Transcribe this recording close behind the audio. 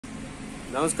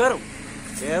നമസ്കാരം,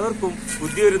 ഏവർക്കും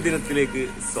പുതിയൊരു ദിനത്തിലേക്ക്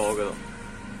സ്വാഗതം.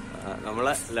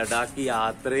 നമ്മളെ ലഡാക്ക്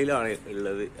യാത്രയിലാണ്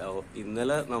ഉള്ളത്.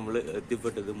 ഇന്നലെ നമ്മൾ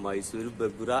എത്തിപ്പെട്ടത് മൈസൂർ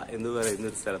ബഗുറ എന്ന് പറയുന്ന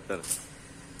ഒരു സ്ഥലത്താണ്.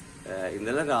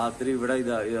 ഇന്നലെ രാത്രി ഇവിടെ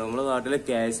നമ്മളെ നാട്ടിലെ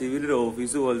KCB ഒരു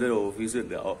ഓഫീസ് പോലത്തെ ഒരു ഓഫീസ്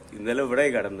ഉണ്ട്. ഇന്നലെ ഇവിടെ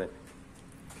കിടന്നത്,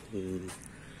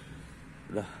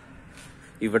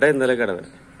 ഇവിടെ ഇന്നലെ കിടന്നത്.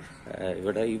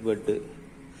 ഇവിടെ ഈ ബെഡ്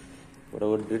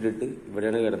ഇട്ടിട്ട്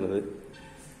ഇവിടെയാണ് കിടന്നത്.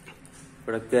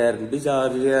 ഇവിടെ കറണ്ട്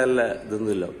ചാർജ് ചെയ്യാനുള്ള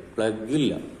ഇതൊന്നുമില്ല, പ്ലഗ്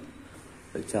ഇല്ല,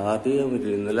 ചാർജ് ചെയ്യാൻ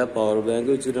പറ്റില്ല. ഇന്നലെ പവർ ബാങ്ക്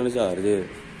വെച്ചിട്ടാണ് ചാർജ്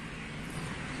ചെയ്തത്.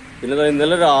 പിന്നെ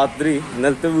ഇന്നലെ രാത്രി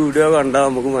ഇന്നലത്തെ വീഡിയോ കണ്ടാൽ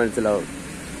നമുക്ക് മനസ്സിലാവും.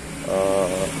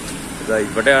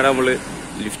 ഇവിടെയാണ് നമ്മള്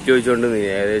ലിഫ്റ്റ് ചോദിച്ചോണ്ട്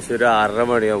ഏകദേശം ഒരു 6:30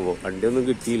 മണിയാകുമ്പോ വണ്ടിയൊന്നും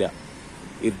കിട്ടിയില്ല.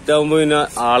 ഇരുട്ടാകുമ്പോ പിന്നെ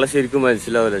ആളെ ശരിക്കും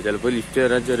മനസ്സിലാവില്ല. ചിലപ്പോ ലിഫ്റ്റ്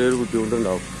വരാൻ ചെറിയൊരു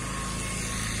ബുദ്ധിമുട്ടുണ്ടാവും.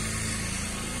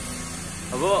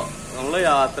 അപ്പോ നമ്മളെ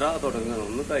യാത്ര തുടങ്ങണം.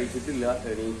 ഒന്നും കഴിച്ചിട്ടില്ല.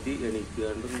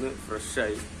 എണീക്കാണ്ടൊന്ന്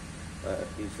ഫ്രഷായി.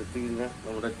 ടീഷർട്ട് പിന്നെ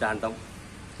നമ്മുടെ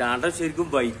ടാൻഡം ശരിക്കും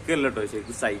ബൈക്കല്ല കേട്ടോ,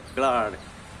 ശരിക്കും സൈക്കിളാണ്.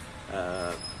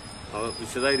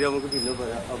 വിശദമായിട്ട് നമുക്ക് പിന്നെ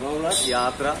പറയാം. അപ്പൊ നമ്മളെ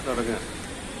യാത്ര തുടങ്ങാം.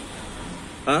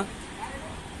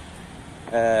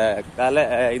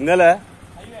 ഇന്നലെ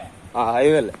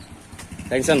ഹൈവേ അല്ലേ?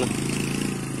 താങ്ക്സ് അണ്ണ.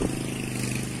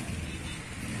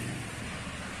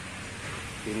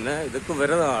 പിന്നെ ഇതൊക്കെ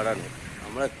വരെ നാടാണ്.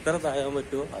 നമ്മൾ എത്ര താഴാൻ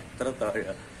പറ്റുമോ അത്ര താഴെ.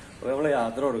 അപ്പൊ നമ്മളെ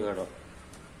യാത്ര തുടങ്ങാം കേട്ടോ.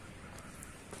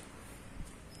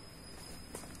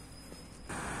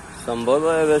 സംഭവം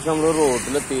ഏകദേശം നമ്മള്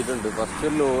റോഡിലെത്തിയിട്ടുണ്ട്.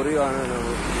 ഫസ്റ്റ് ലോറി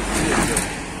കാണാനാണ്.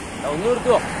 ഒന്ന്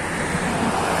നിർത്തുവോ?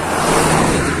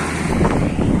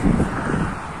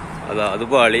 അത്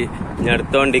പാളി. ഇനി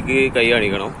അടുത്ത വണ്ടിക്ക് കൈ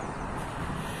കാണിക്കണം.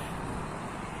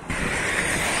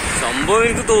 സംഭവം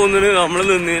എനിക്ക് തോന്നുന്നത് നമ്മൾ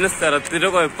നിന്നതിന് സ്ഥലത്തിന്റെ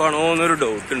കുഴപ്പമാണോ എന്നൊരു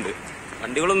ഡൗട്ട് ഉണ്ട്.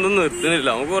 വണ്ടികളൊന്നും നിർത്തുന്നില്ല.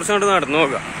 നമുക്ക് കുറച്ചങ്ങോട്ട് നടന്നു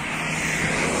നോക്കാം.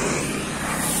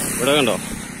 ഇവിടെ കണ്ടോ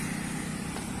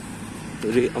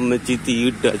ഒരു അമ്മച്ചി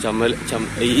തീയിട്ട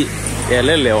ഈ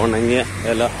ഇലല്ലേ, ഉണങ്ങിയ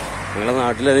ഇല. ഞങ്ങളുടെ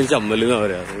നാട്ടിലതിന് ചമ്മല് എന്നാ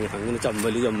പറയാ. അങ്ങനെ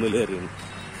ചമ്മല് അറിയുന്നു.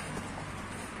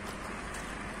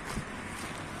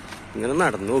 ഇങ്ങനെ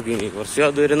നടന്നു നോക്കി, കുറച്ച്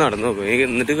അതുവരെ നടന്നു നോക്കും.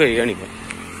 എന്നിട്ട് കഴിയാണിപ്പ.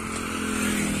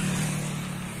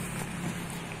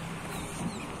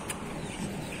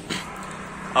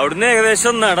 അവിടുന്ന്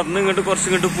ഏകദേശം നടന്ന് ഇങ്ങോട്ട്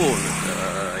കുറച്ചിങ്ങോട്ട് പോകുന്നു.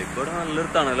 ഇവിടെ നല്ലൊരു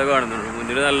തണല കാണുന്നുണ്ട്.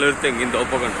 മുന്നിൽ നല്ലൊരു തെങ്ങിൻ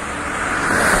തോപ്പൊക്കെ ഉണ്ട്.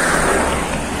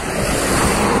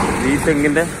 ഈ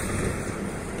തെങ്ങിന്റെ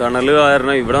തണല്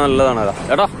കാരണം ഇവിടെ നല്ല തണലാ.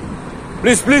 ചേട്ടാ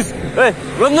പ്ലീസ്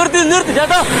നിർത്തി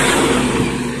ചേട്ടാ.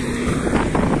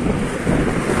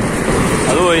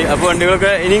 അത് പോയി. അപ്പൊ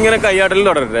വണ്ടികളൊക്കെ ഇനി ഇങ്ങനെ കൈയാട്ടലിൽ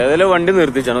തുടരട്ടെ. ഏതായാലും വണ്ടി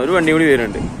നിർത്തിച്ചാണ്. ഒരു വണ്ടി കൂടി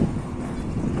വരുന്നുണ്ട്.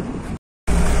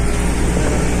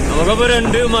 നമുക്കപ്പോ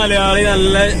 2 മലയാളി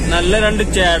നല്ല 2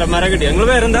 ചേടന്മാരെ കിട്ടി. ഞങ്ങള്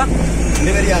പേരെന്താ?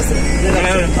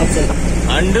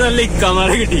 2 നല്ല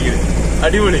ഇക്കാമാരെ കിട്ടിയിരിക്കും.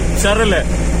 അടിപൊളി സാറല്ലേ?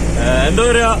 എന്താ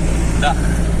പറയാ,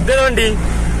 ഇതേ വണ്ടി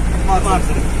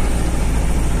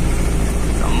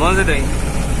സംഭവം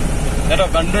കേട്ടോ.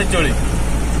 കണ്ടു വെച്ചോളി.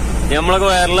 നമ്മളൊക്കെ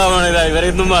വൈറലാവാണില്ല.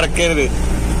 ഇവരെയൊന്നും മറക്കരുത്.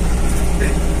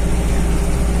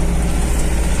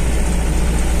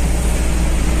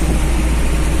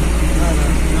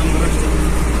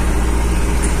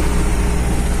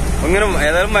 ഇങ്ങനെ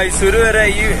ഏതായാലും മൈസൂര് വരെ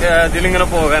ഈ ഇതിലിങ്ങനെ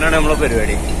പോകാനാണ് നമ്മളെ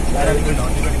പരിപാടി.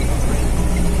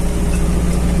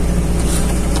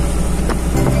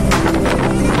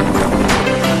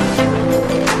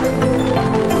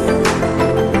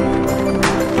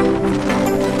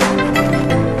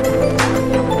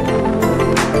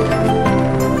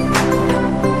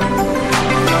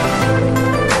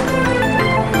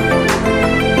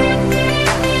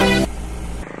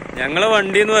 ഞങ്ങളെ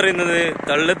വണ്ടി എന്ന് പറയുന്നത്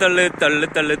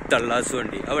തള്ളാസ്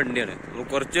വണ്ടി. ആ വണ്ടിയാണ്.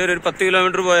 കുറച്ച് ഒരു 10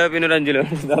 കിലോമീറ്റർ പോയാൽ പിന്നെ ഒരു 5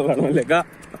 കിലോമീറ്റർ കാണുമല്ലേ?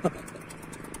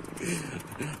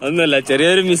 ഒന്നുമല്ല,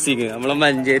 ചെറിയൊരു മിസ്സിങ്. നമ്മളെ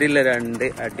മഞ്ചേരിയില്ല 2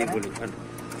 അടിപൊളി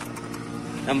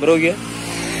നമ്പർ നോക്കിയ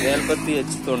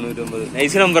 70H99.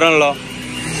 നൈസ് നമ്പറാണല്ലോ.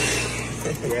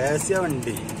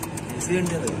 വണ്ടി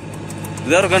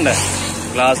ഇത് ഓർക്കണ്ടേ?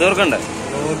 ഗ്ലാസ് ഓർക്കണ്ടേ?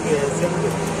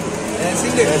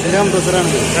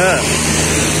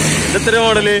 ഇതെത്ര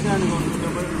മോഡല്?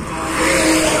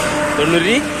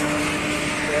 90.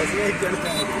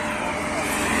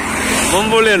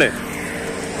 പൊളിയാണ്.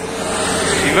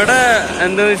 ഇവിടെ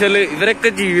എന്താന്ന് വെച്ചാല് ഇവരൊക്കെ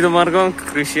ജീവിതമാർഗം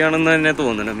കൃഷിയാണെന്ന് തന്നെ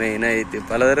തോന്നുന്നു. മെയിനായിട്ട്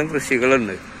പലതരം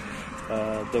കൃഷികളുണ്ട്.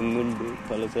 തെങ്ങുണ്ട്,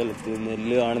 പല സ്ഥലത്ത്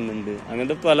നെല്ല് കാണുന്നുണ്ട്.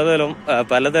 അങ്ങനത്തെ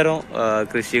പലതരം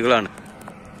കൃഷികളാണ്.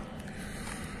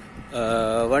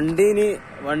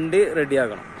 വണ്ടി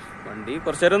റെഡിയാക്കണം. വണ്ടി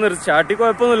കുറച്ചു നേരം സ്റ്റാർട്ടിൽ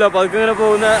കുഴപ്പമൊന്നുമില്ല. അപ്പൊ അതൊക്കെ ഇങ്ങനെ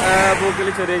പോകുന്ന പോക്കിൽ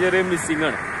ചെറിയ മിസ്സിംഗ്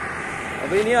ആണ്.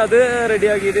 അപ്പൊ ഇനി അത്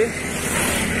റെഡിയാക്കിയിട്ട്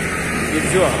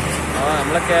തിരിച്ചു പോകണം.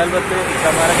 നമ്മളെ കേരളത്തിൽ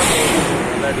ഇഷ്ടമാരൊക്കെ പോകുന്നു.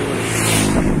 നല്ല അടിപൊളി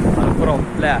മലപ്പുറം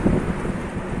അല്ലേ?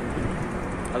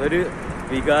 അതൊരു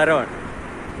വികാരമാണ്.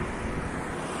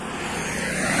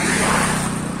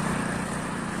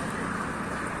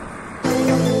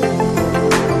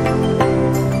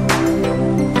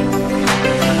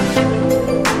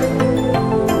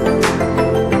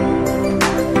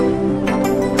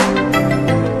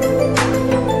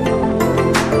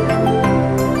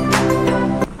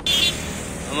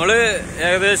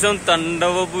 ഏകദേശം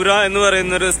തണ്ടവപുര എന്ന്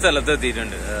പറയുന്ന ഒരു സ്ഥലത്ത്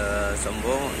എത്തിയിട്ടുണ്ട്.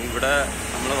 സംഭവം ഇവിടെ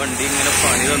നമ്മളെ വണ്ടി ഇങ്ങനെ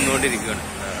പണി തന്നുകൊണ്ടിരിക്കുകയാണ്.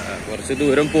 കുറച്ച്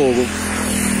ദൂരം പോകും,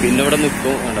 പിന്നെ ഇവിടെ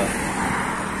നിൽക്കും. വേണ്ട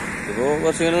ഇപ്പോ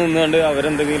കുറച്ചിങ്ങനെ നിന്നുകൊണ്ട്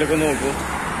അവരെന്തെങ്കിലുമൊക്കെ നോക്കും.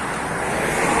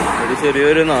 ഒരു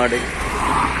ചെറിയൊരു നാട്.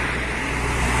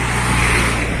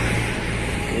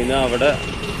 പിന്നെ അവിടെ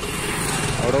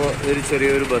ഒരു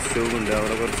ചെറിയൊരു ബസ് സ്റ്റോപ്പ് ഉണ്ട്.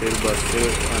 അവിടെ കുറച്ചൊരു ബസ്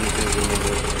കാണിച്ചു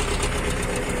നിൽക്കുന്നുണ്ട്.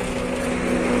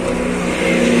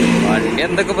 വണ്ടി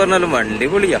എന്തൊക്കെ പറഞ്ഞാലും വണ്ടി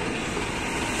പൊളിയാ.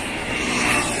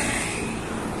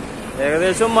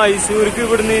 ഏകദേശം മൈസൂർക്ക്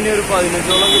ഇവിടുന്ന് ഇനി ഒരു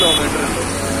 15ഓളം കിലോമീറ്റർ ഉണ്ട്.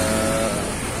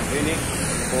 ഇനി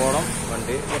പോണം.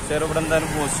 വണ്ടി കുറച്ചേരം ഇവിടെ എന്തായാലും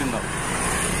പോസ്റ്റ് ഉണ്ടാവും.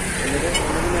 എന്നിട്ട്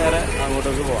നേരെ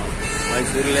അങ്ങോട്ടേക്ക് പോവാം,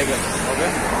 മൈസൂരിലേക്ക്. ഓക്കെ,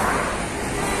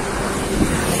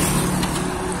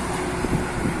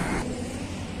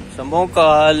 സംഭവം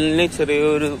കാലിന്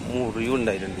ചെറിയൊരു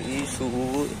മുറിവുണ്ടായിട്ടുണ്ട്. ഈ ഷൂ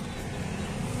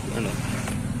ആണ്.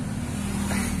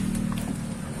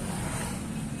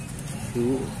 ഷൂ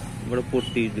ഇവിടെ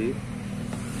പൊട്ടിയിട്ട്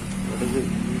ഇവിടെ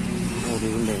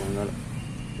മുറിവുണ്ടായിരുന്നു. നാളെ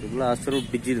ഒരു പ്ലാസ്റ്റർ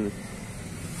ഒട്ടിച്ചിരുന്നു.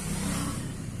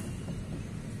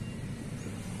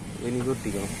 എനിക്ക്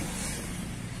ഒട്ടിക്കണം.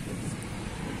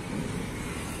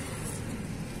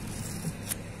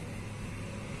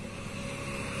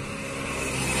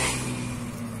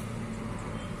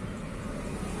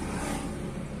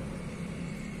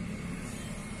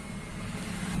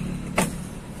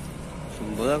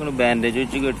 സംഭവം ബാൻഡേജ്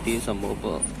വെച്ച് കെട്ടി സംഭവം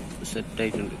ഇപ്പൊ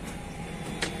സെറ്റായിട്ടുണ്ട്.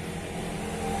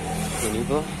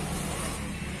 ഇനിയിപ്പോ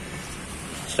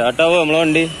സ്റ്റാർട്ടാവോ നമ്മളെ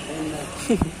വണ്ടി?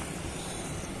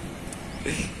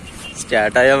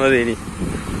 സ്റ്റാർട്ടായാ മതി. ഇനി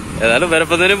ഏതായാലും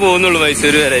വരപ്പം തന്നെ പോകുന്നുള്ളൂ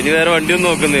മൈസൂര് വരെ. ഇനി വേറെ വണ്ടിയൊന്നും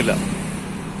നോക്കുന്നില്ല.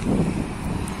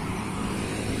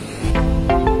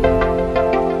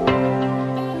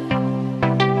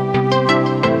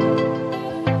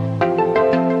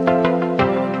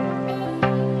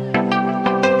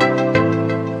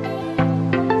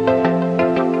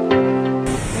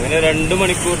 അങ്ങനെ 2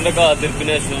 മണിക്കൂറിന്റെ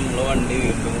കാത്തിരിപ്പിന് ശേഷം നമ്മളെ വണ്ടി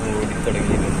വീണ്ടും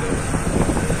ഓടിത്തുടങ്ങിയിട്ടുണ്ട്.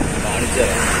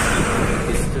 കാണിച്ചുതരാം.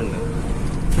 ഇഷ്ടമുണ്ട്.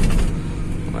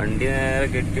 വണ്ടി നേരെ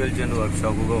കെട്ടി വലിച്ചുകൊണ്ട്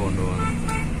വർക്ക്ഷോപ്പൊക്കെ കൊണ്ടുപോകണം.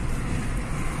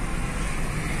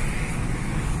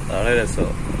 അതാണ്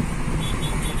രസം.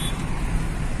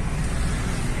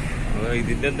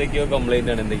 ഇതിന്റെ എന്തൊക്കെയോ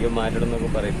കംപ്ലൈന്റ് ആണ്, എന്തൊക്കെയോ മാറ്റണം എന്നൊക്കെ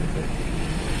പറയുന്നുണ്ട്.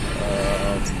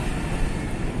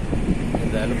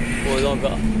 എന്തായാലും പോയി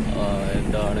നോക്കാം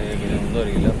എന്താണ് എങ്ങനെയൊന്നും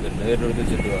അറിയില്ല. പിന്നെ എടുത്ത്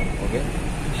വെച്ചിട്ട് വേണം. ഓക്കെ,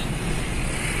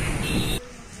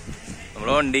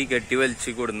 നമ്മളെ വണ്ടി കെട്ടി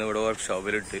വലിച്ച് കൊടുന്ന് ഇവിടെ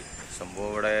വർക്ക്ഷോപ്പിലിട്ട് സംഭവം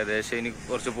ഇവിടെ ഏകദേശം എനിക്ക്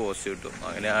കുറച്ച് പോസ്റ്റ് കിട്ടും.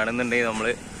 അങ്ങനെയാണെന്നുണ്ടെങ്കിൽ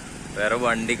നമ്മള് വേറെ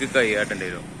വണ്ടിക്ക് കൈകാട്ടേണ്ടി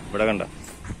വരും. ഇവിടെ കണ്ട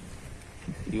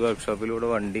ഈ വർക്ക്ഷോപ്പിലൂടെ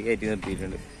വണ്ടി കയറ്റി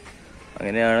നിർത്തിയിട്ടുണ്ട്.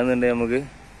 അങ്ങനെയാണെന്നുണ്ടെങ്കിൽ നമുക്ക്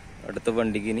അടുത്ത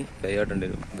വണ്ടിക്ക് ഇനി കൈകാട്ടേണ്ടി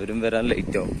വരും. ഇവരും വരാൻ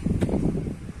ലേറ്റ് ആവും.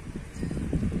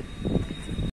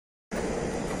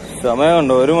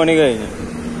 സമയമുണ്ടോ? 1 മണി കഴിഞ്ഞു.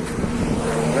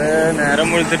 നേരം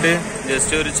വിളിച്ചിട്ട്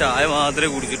ജസ്റ്റ് ഒരു ചായ മാത്രമേ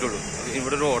കുടിച്ചിട്ടുള്ളൂ.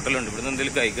 ഇവിടെ ഒരു ഹോട്ടലുണ്ട്, ഇവിടുന്ന്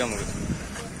എന്തെങ്കിലും കഴിക്കാം. നമുക്ക്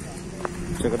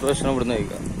ഉച്ചക്കത്തെ ഭക്ഷണം ഇവിടുന്ന്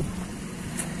കഴിക്കാം.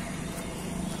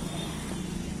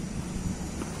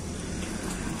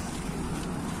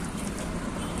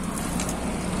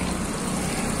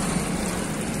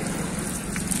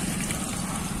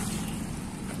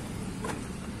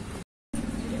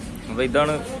 അപ്പൊ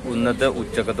ഇതാണ് ഇന്നത്തെ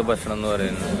ഉച്ചക്കത്തെ ഭക്ഷണം എന്ന്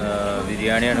പറയുന്നത്.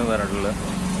 ബിരിയാണിയാണ് പറഞ്ഞിട്ടുള്ളത്.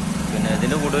 പിന്നെ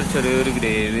ഇതിന്റെ കൂടെ ചെറിയൊരു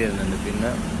ഗ്രേവി വരുന്നുണ്ട്. പിന്നെ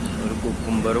ഒരു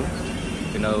കുക്കുംബറും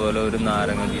പിന്നെ അതുപോലെ ഒരു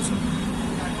നാരങ്ങ പീസും.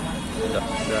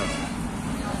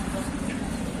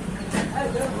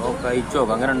 കഴിച്ചു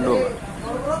നോക്കാം. അങ്ങനെ ഉണ്ടോ?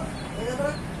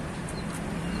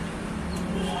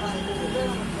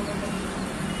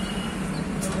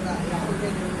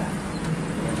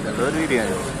 നല്ലൊരു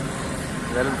ബിരിയാണി.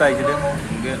 എന്തായാലും കഴിച്ചിട്ട്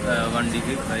എനിക്ക്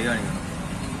വണ്ടിക്ക് കൈ കാണിക്കണം.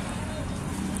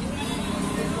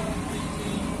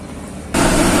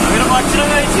 അങ്ങനെ ഭക്ഷണം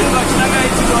കഴിച്ച്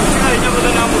കുറച്ച് കഴിഞ്ഞപ്പോൾ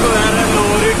തന്നെ നമുക്ക് വേറെ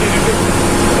ലോറി ഇട്ടിട്ട്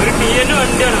ഒരു TN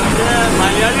വണ്ടിയാണ്. അതിന്റെ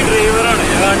മലയാളി ഡ്രൈവറാണ്.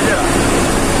 ഞാൻ കാണിച്ചതാണ്.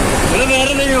 അത്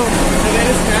വേറെ എന്തെങ്കിലും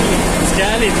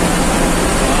സ്റ്റാലിൻ.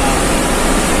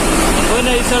 അപ്പോൾ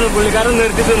നൈസാണ്. പുള്ളിക്കാരൻ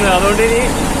നിർത്തി തന്നത്. അതുകൊണ്ട് ഇനി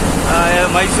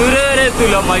മൈസൂര് വരെ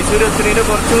എത്തില്ല. മൈസൂർ എത്തുന്നതിന്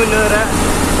കുറച്ച് മുന്നേ വരെ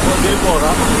വണ്ടിയിൽ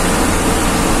പോകാം.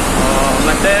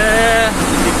 മറ്റേ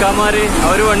ഇക്കാമാര്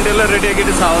അവര് വണ്ടിയെല്ലാം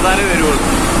റെഡിയാക്കിയിട്ട് സാവധാനം വരുള്ളൂ.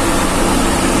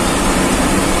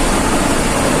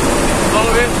 അപ്പൊ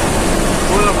നമുക്ക്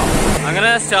പോയി നോക്കാം. അങ്ങനെ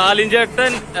അങ്ങനെ സ്റ്റാലിൻ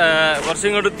ചേട്ടൻ കുറച്ച്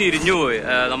ഇങ്ങോട്ട് തിരിഞ്ഞു പോയി.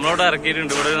 നമ്മളോട്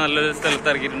ഇറക്കിയിട്ടുണ്ട്, ഇവിടെ നല്ലൊരു സ്ഥലത്ത്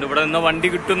ഇറക്കിയിട്ടുണ്ട്. ഇവിടെ നിന്ന് വണ്ടി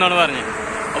കിട്ടും എന്നാണ് പറഞ്ഞത്.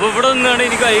 അപ്പൊ ഇവിടെ നിന്നാണ്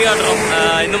എനിക്ക് കൈ കാട്ടണം.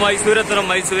 ഇന്ന് മൈസൂർ എത്തണം.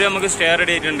 മൈസൂർ നമുക്ക് സ്റ്റേ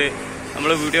റെഡി ആയിട്ടുണ്ട്. നമ്മൾ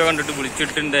വീഡിയോ കണ്ടിട്ട്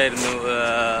വിളിച്ചിട്ടുണ്ടായിരുന്നു.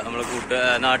 നമ്മളെ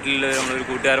നാട്ടിലുള്ള നമ്മളൊരു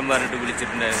കൂട്ടുകാരൻ പറഞ്ഞിട്ട്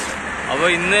വിളിച്ചിട്ടുണ്ടായിരുന്നു. അപ്പോൾ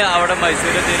ഇന്ന് അവിടെ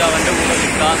മൈസൂർ എത്തിയിട്ട് അവന്റെ കൂടെ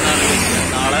നിൽക്കാമെന്നാണ് വിളിച്ചത്.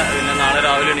 നാളെ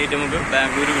രാവിലെ എണീറ്റ് നമുക്ക്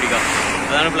ബാംഗ്ലൂർ പിടിക്കാം.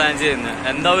 അതാണ് പ്ലാൻ ചെയ്യുന്നത്.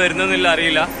 എന്താ വരുന്നതെന്നില്ല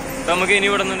അറിയില്ല. അപ്പൊ നമുക്ക് ഇനി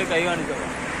ഇവിടെ നിന്ന് കൈ കാണിക്കാം.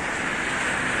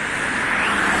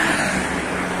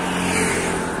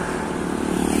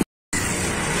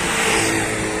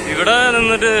 ഇവിടെ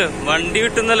നിന്നിട്ട് വണ്ടി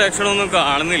കിട്ടുന്ന ലക്ഷണമൊന്നും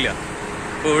കാണുന്നില്ല.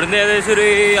 അപ്പൊ ഇവിടുന്ന് ഏകദേശം ഒരു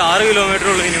 6 കിലോമീറ്റർ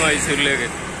ഉള്ളു ഇനി മൈസൂരിലേക്ക്.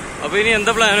 അപ്പൊ ഇനി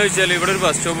എന്താ പ്ലാൻ വെച്ചാൽ ഇവിടെ ഒരു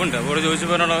ബസ് സ്റ്റോപ്പ് ഉണ്ട്. അപ്പോൾ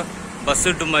ചോദിച്ചപ്പോൾ ബസ്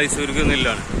കിട്ടും മൈസൂർക്ക്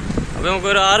എന്നില്ലാണ്. അപ്പൊ നമുക്ക്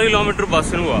ഒരു 6 കിലോമീറ്റർ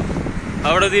ബസ്സിന് പോവാം.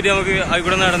 അവിടെ എത്തിയിട്ട് നമുക്ക്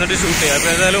ഇവിടെ നടന്നിട്ട് ഷൂട്ട് ചെയ്യാം. അപ്പൊ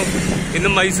ഏതായാലും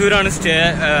ഇന്ന് മൈസൂരാണ് സ്റ്റേ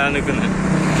നിൽക്കുന്നത്.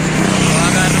 ആ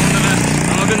കാരണം കൊണ്ട് തന്നെ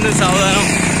നമുക്കിന്ന് സാവധാനം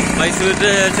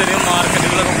മൈസൂരിന്റെ ചെറിയ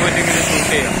മാർക്കറ്റുകളൊക്കെ പോയിട്ട് ഇങ്ങനെ ഷൂട്ട്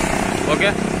ചെയ്യാം.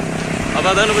 ഓക്കെ, അപ്പൊ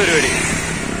അതാണ് പരിപാടി.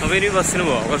 അപ്പൊ ഇനി ബസ്സിന്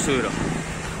പോവാം കുറച്ച് ദൂരം.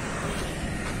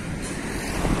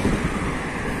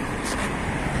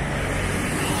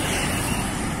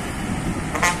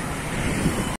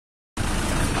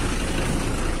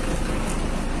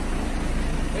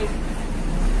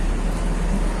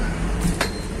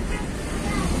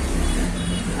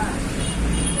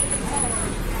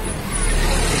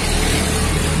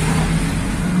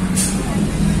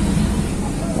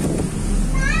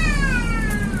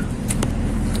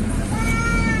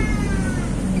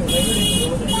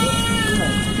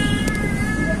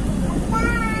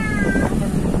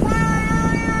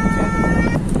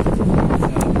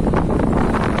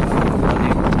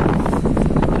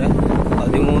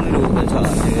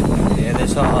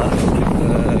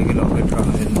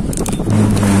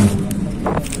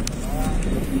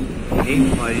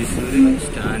 മൈസൂർ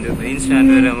മെയിൻ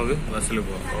സ്റ്റാൻഡ് വരെ നമുക്ക് ബസ്സിൽ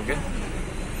പോവാം. ഓക്കെ,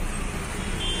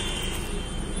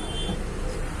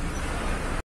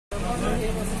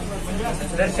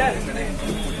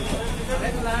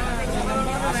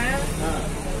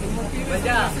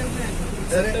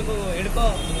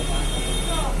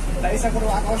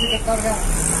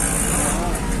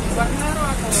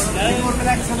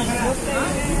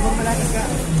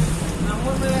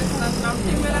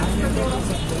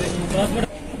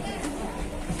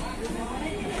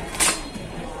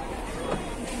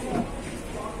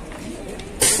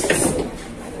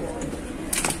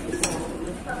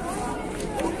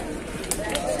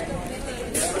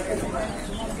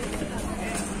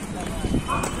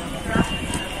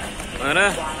 അങ്ങനെ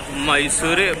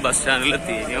മൈസൂര് ബസ്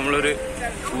സ്റ്റാൻഡിലെത്തി. നമ്മളൊരു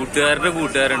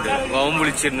കൂട്ടുകാരുണ്ട്. അവൻ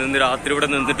വിളിച്ചിരുന്നു ഇന്ന് രാത്രി ഇവിടെ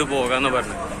നിന്നിട്ട് പോകാന്ന്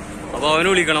പറഞ്ഞു. അപ്പൊ അവന്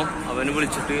വിളിക്കണം. അവന്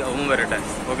വിളിച്ചിട്ട് അവൻ വരട്ടെ.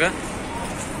 ഓക്കെ,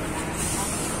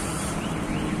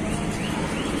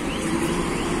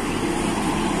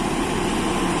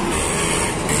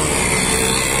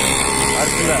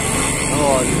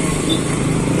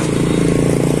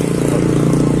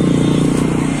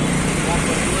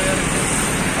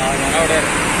 ഞാനവിടെ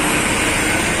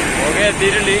ഓക്കെ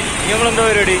എത്തിയിട്ടുണ്ട്. ഇനി നമ്മളെന്താ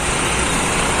പരിപാടി?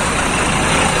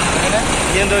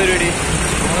 ഇനി എന്താ പരിപാടി?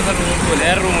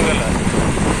 നേരെ റൂമുകല്ല.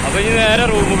 അപ്പൊ ഇനി നേരെ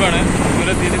റൂമുകാണ്.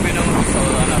 റൂമിലെത്തിയിട്ട് പിന്നെ നമുക്ക്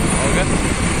സാവധാനം. ഓക്കെ,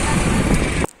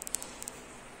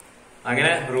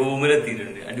 അങ്ങനെ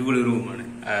റൂമിലെത്തിയിട്ടുണ്ട്. അടിപൊളി റൂമാണ്.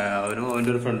 അവനും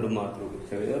അവന്റെ ഒരു ഫ്രണ്ടും മാത്രം.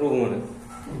 ചെറിയ റൂമാണ്.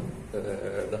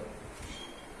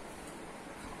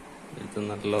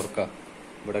 നല്ല ഉറക്ക.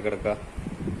 ഇവിടെ കിടക്ക.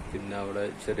 പിന്നെ അവിടെ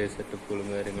ചെറിയ സെറ്റപ്പുകളും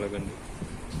കാര്യങ്ങളൊക്കെ ഉണ്ട്.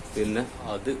 പിന്നെ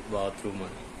അത്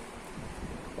ബാത്റൂമാണ്.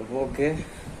 അപ്പൊ ഓക്കെ,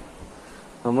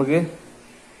 നമുക്ക്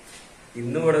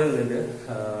ഇന്ന് ഇവിടെ നിന്നിട്ട്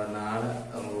നാളെ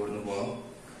നമുക്ക് ഇവിടുന്ന് പോകാം.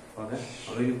 ഓക്കെ,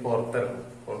 നമ്മൾ ഇനി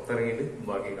പുറത്തിറങ്ങിയിട്ട്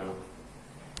ബാക്കി കാണാം.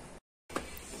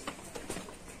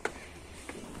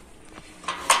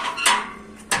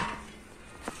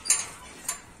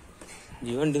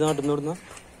 ജീവ വണ്ടി നാട്ടിൽ നിന്ന് വിടുന്ന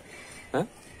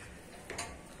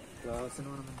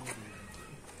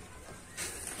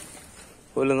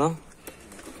പോലെന്നാ.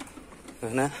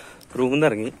 അങ്ങനെ റൂമിൽ നിന്ന്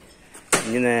ഇറങ്ങി.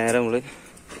 ഇനി നേരെ നമ്മള്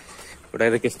ഇവിടെ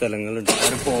ഏതൊക്കെ സ്ഥലങ്ങളുണ്ട്,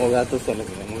 ആരും പോകാത്ത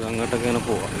സ്ഥലങ്ങൾ, നമുക്ക് അങ്ങോട്ടൊക്കെ ഇങ്ങനെ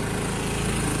പോവാം.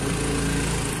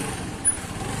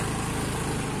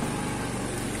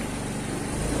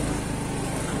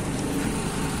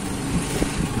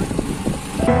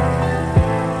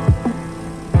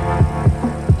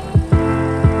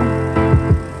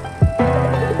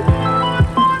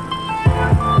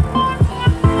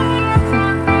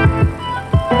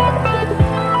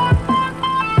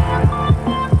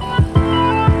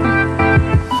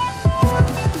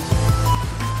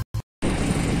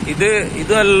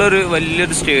 ഇത് നല്ലൊരു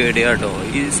വലിയൊരു സ്റ്റേഡിയം കേട്ടോ.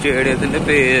 ഈ സ്റ്റേഡിയത്തിന്റെ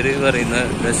പേര് പറയുന്നത്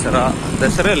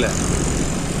ദസറ അല്ലേ?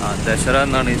 ദസറ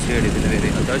എന്നാണ് ഈ സ്റ്റേഡിയത്തിന്റെ പേര്.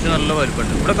 അത്യാവശ്യം നല്ല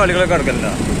വലുപ്പമുണ്ട്. ഇവിടെ കളികളൊക്കെ നടക്കല്ല.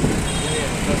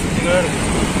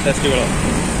 ടെസ്റ്റുകളോ?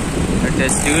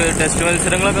 ടെസ്റ്റ്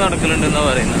മത്സരങ്ങളൊക്കെ നടക്കലുണ്ടെന്നാ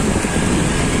പറയുന്നത്.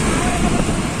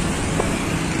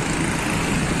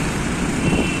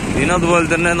 ഇതിനതുപോലെ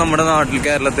തന്നെ നമ്മുടെ നാട്ടിൽ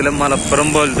കേരളത്തിലെ മലപ്പുറം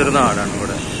പോലത്തെ ഒരു നാടാണ്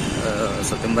ഇവിടെ.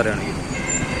 സത്യം പറയുകയാണെങ്കിൽ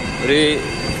ഒരു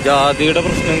ജാതിയുടെ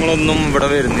പ്രശ്നങ്ങളൊന്നും ഇവിടെ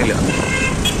വരുന്നില്ല.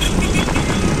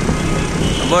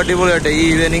 അപ്പോൾ അടിപൊളിയാട്ടെ.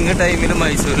 ഈവനിങ് ടൈമിൽ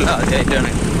മൈസൂരിൽ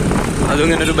ആദ്യമായിട്ടാണ്, അതും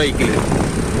ഇങ്ങനെ ഒരു ബൈക്കിൽ.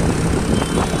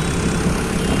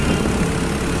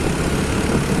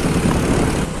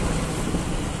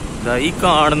 ഈ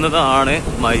കാണുന്നതാണ്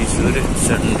മൈസൂർ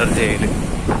സെൻട്രൽ ജയിൽ.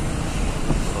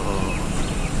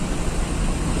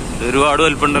 ഒരുപാട്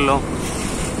വലുപ്പുണ്ടല്ലോ.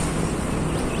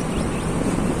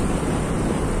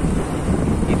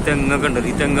 ഈ തെങ്ങൊക്കെ ഉണ്ട്.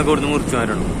 ഈ തെങ്ങൊക്കെ ഇവിടുന്ന് മുറിച്ചു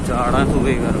മാറ്റണം. ചാടാൻ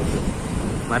സുഖീകാരം.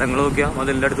 മരങ്ങൾ നോക്കിയാ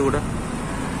മതിലിന്റെ അടുത്ത് കൂടെ.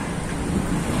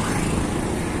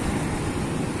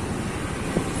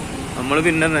 നമ്മൾ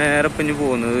പിന്നെ നേരെ പിന്നെ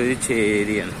പോകുന്നത് ഒരു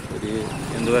ചേരിയാണ്. ഒരു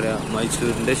എന്താ പറയാ,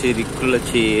 മൈസൂരിന്റെ ശരിക്കുള്ള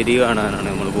ചേരി കാണാനാണ്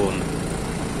നമ്മൾ പോകുന്നത്.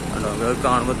 അത്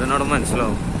കാണുമ്പോൾ തന്നെ അവിടെ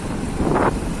മനസ്സിലാവും.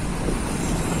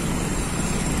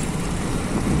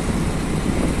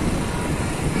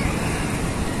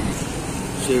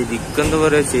 ശരിക്കും എന്താ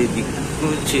പറയാ,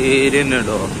 ശരിക്കും ചേരി തന്നെ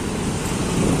കേട്ടോ.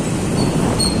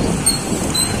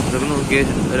 ഇതൊക്കെ നോക്കിയ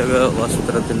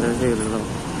വസ്ത്രത്തിന്റെ ശൈലികളോ,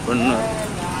 പെണ്ണ്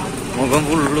മുഖം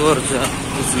ഫുള്ള് കുറച്ച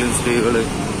മുസ്ലിം സ്ത്രീകള്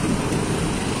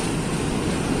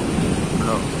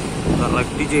കേട്ടോ.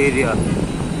 കറക്റ്റ് ചേരിയ.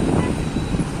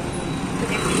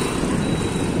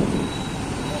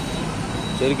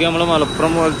 ശരിക്കും നമ്മളെ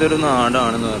മലപ്പുറം പോലത്തെ ഒരു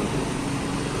നാടാണെന്ന് പറഞ്ഞു.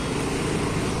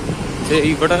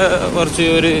 ഇവിടെ കുറച്ച്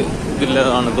ഒരു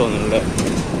ഇതില്ലതാണ് തോന്നുന്നുണ്ട്.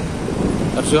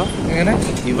 ഹർഷോ,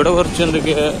 ഇവിടെ കുറച്ച്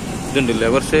എന്തൊക്കെ ഇതുണ്ടല്ലേ,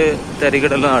 കുറച്ച്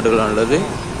തരികിടല നാടുകളാണുള്ളത്.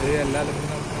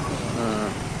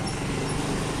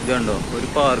 ഇതുണ്ടോ ഒരു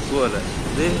പാർക്ക് പോലെ.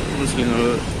 ഇത് മുസ്ലിങ്ങൾ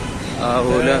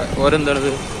പോലെ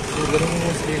ഓരെന്താണിത്?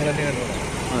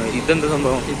 ഇതെന്താ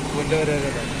സംഭവം?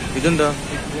 ഇതെന്താ?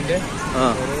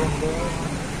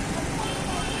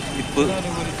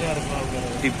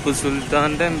 ടിപ്പു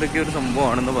സുൽത്താന്റെ എന്തൊക്കെയോ ഒരു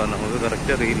സംഭവമാണെന്ന് പറഞ്ഞു. നമുക്ക്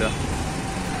കറക്റ്റ് അറിയില്ല.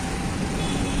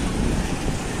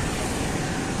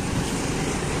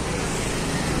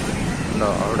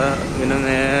 അവിടെ പിന്നെ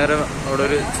നേരെ അവിടെ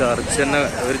ഒരു ചർച്ച് തന്നെ,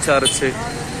 ഒരു ചർച്ച്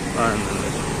കാണുന്നുണ്ട്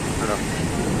കേട്ടോ.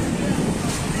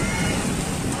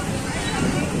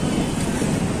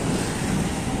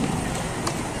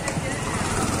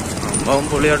 സംഭവം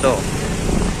പൊളിയാട്ടോ.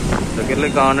 ഇതൊക്കെയല്ലേ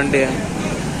കാണണ്ടേ.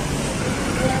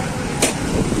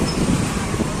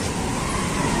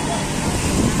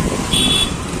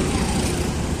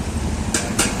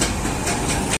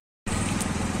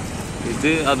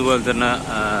 ഇത് അതുപോലെ തന്നെ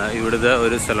ഇവിടുത്തെ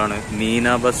ഒരു സ്ഥലമാണ്, മീന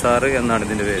ബസാർ എന്നാണ്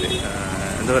ഇതിന്റെ പേര്.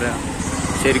 എന്താ പറയാ,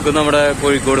 ശരിക്കും നമ്മുടെ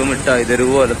കോഴിക്കോട് മിഠായി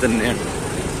തെരുവ് പോലെ തന്നെയാണ്.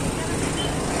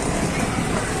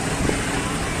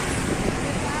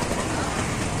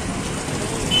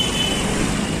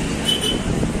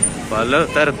 പല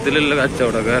തരത്തിലുള്ള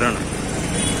കച്ചവടക്കാരാണ്.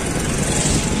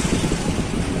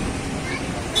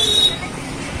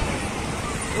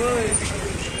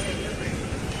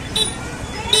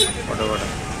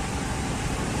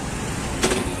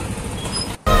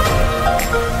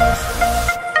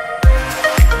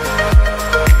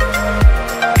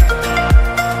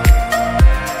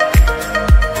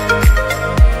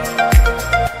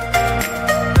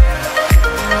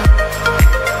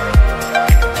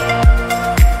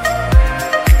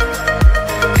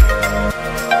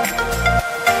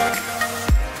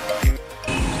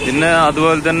 പിന്നെ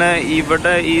അതുപോലെ തന്നെ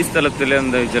ഇവിടെ ഈ സ്ഥലത്തിൽ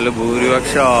എന്താ വെച്ചാൽ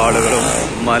ഭൂരിപക്ഷ ആളുകളും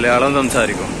മലയാളം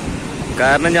സംസാരിക്കും.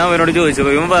 കാരണം ഞാൻ അവനോട്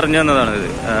ചോദിച്ചപ്പോൾ ഇവൻ പറഞ്ഞു തന്നതാണിത്.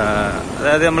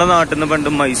 അതായത് നമ്മളെ നാട്ടിൽ നിന്ന് പണ്ട്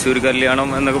മൈസൂർ കല്യാണം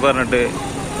എന്നൊക്കെ പറഞ്ഞിട്ട്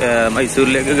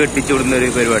മൈസൂരിലേക്ക് കെട്ടിച്ചു വിടുന്ന ഒരു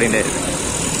പരിപാടി ഉണ്ടായിരുന്നു.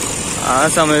 ആ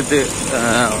സമയത്ത്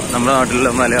നമ്മുടെ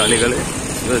നാട്ടിലുള്ള മലയാളികൾ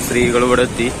സ്ത്രീകൾ ഇവിടെ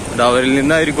എത്തി. അത് അവരിൽ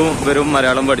നിന്നായിരിക്കും ഇവരും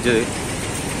മലയാളം പഠിച്ചത്.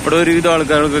 ഇവിടെ ഒരുവിധം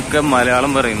ആൾക്കാർക്കൊക്കെ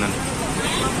മലയാളം പറയുന്നുണ്ട്.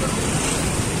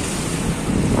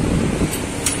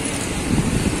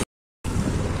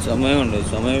 സമയമുണ്ട്,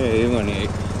 സമയം 7 മണിയായി.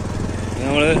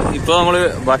 നമ്മള്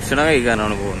ഭക്ഷണം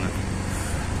കഴിക്കാനാണ് പോകുന്നത്.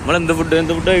 നമ്മളെന്ത് ഫുഡ്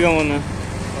കഴിക്കാൻ പോകുന്നത്?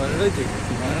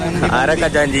 ആരാ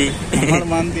കച്ചാഞ്ചി?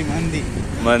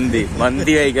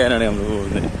 മന്തി കഴിക്കാനാണ് നമ്മൾ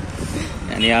പോകുന്നത്.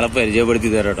 ഞാൻ ഇയാളെ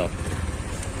പരിചയപ്പെടുത്തി തരാം കേട്ടോ.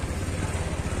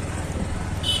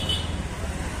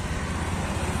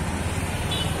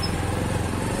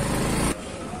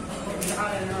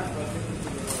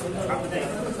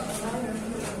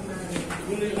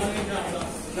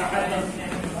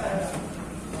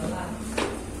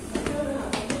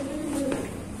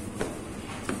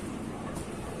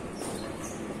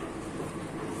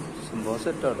 സംഭവം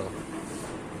സെറ്റാട്ടോ.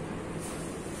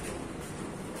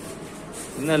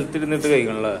 നിലത്തിരുന്നിട്ട്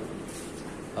കഴിക്കണല്ലേ,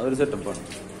 അതൊരു സെറ്റപ്പാണ്.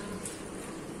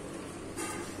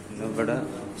 ഇവിടെ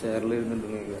ചെയറിൽ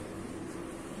ഇരുന്നിട്ടുണ്ടെങ്കിൽ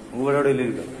ഇവിടെ എവിടെ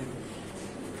ഇരിക്കാം.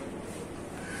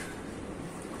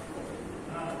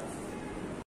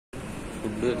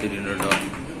 ഫുഡ് എത്തിയിട്ടുണ്ടോ?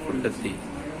 ഫുഡ് എത്തി.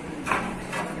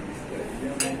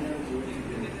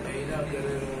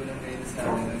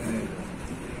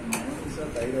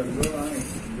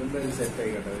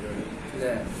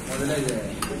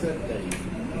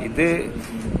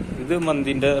 ഇത്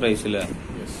മന്തിന്റെ റൈസില്ലേ?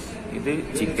 ഇത്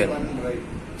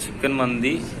ചിക്കൻ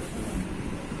മന്തി,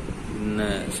 പിന്നെ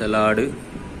സലാഡ്.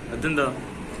 അതെന്താ?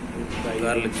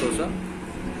 Garlic Sousa.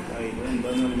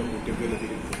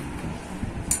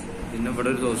 പിന്നെ ഇവിടെ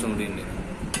ഒരു സോസും കൂടി ഉണ്ട്.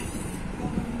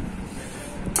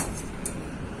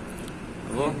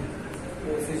 അപ്പോ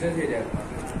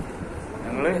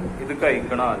ഞങ്ങള് ഇത്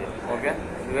കഴിക്കണം ആദ്യം. ഓക്കെ,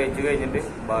 ഇത് കഴിച്ചു കഴിഞ്ഞിട്ട്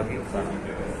ബാക്കി കാണാം.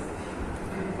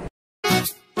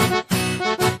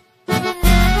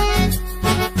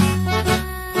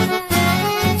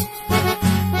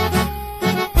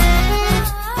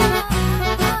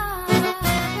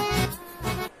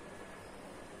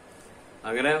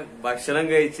 അങ്ങനെ ഭക്ഷണം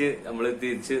കഴിച്ച് നമ്മള്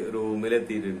തിരിച്ച്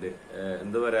റൂമിലെത്തിയിട്ടുണ്ട്.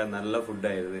 എന്താ പറയാ, നല്ല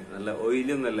ഫുഡായിരുന്നു. നല്ല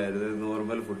ഓയിലൊന്നും അല്ലായിരുന്നു,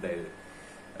 നോർമൽ ഫുഡായിരുന്നു.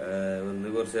 ഒന്ന്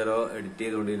കുറച്ചു നേരം എഡിറ്റ്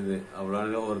ചെയ്തോണ്ടിരുന്നത്.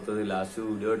 അവളാണ് ഓർത്തത് ലാസ്റ്റ്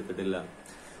വീഡിയോ എടുത്തിട്ടില്ല.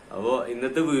 അപ്പോ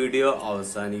ഇന്നത്തെ വീഡിയോ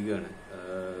അവസാനിക്കുകയാണ്.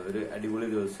 ഒരു അടിപൊളി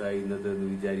ദിവസമായി ഇന്നത്തെ എന്ന്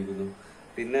വിചാരിക്കുന്നു.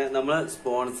 പിന്നെ നമ്മളെ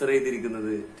സ്പോൺസർ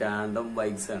ചെയ്തിരിക്കുന്നത് ടാൻഡം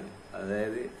ബൈക്സ് ആണ്.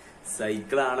 അതായത്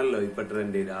സൈക്കിളാണല്ലോ ഇപ്പൊ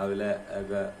ട്രെൻഡ്. രാവിലെ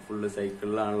ഒക്കെ ഫുള്ള്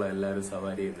സൈക്കിളിലാണല്ലോ എല്ലാവരും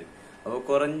സവാരി ചെയ്യുന്നത്. അപ്പൊ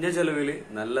കുറഞ്ഞ ചെലവില്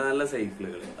നല്ല നല്ല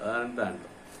സൈക്കിളുകൾ, അതാണ്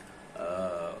ടാൻഡം.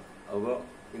 അപ്പൊ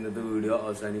ഇന്നത്തെ വീഡിയോ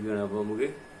അവസാനിക്കുകയാണ്. അപ്പൊ നമുക്ക്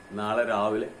നാളെ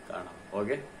രാവിലെ കാണാം.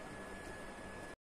 ഓക്കെ.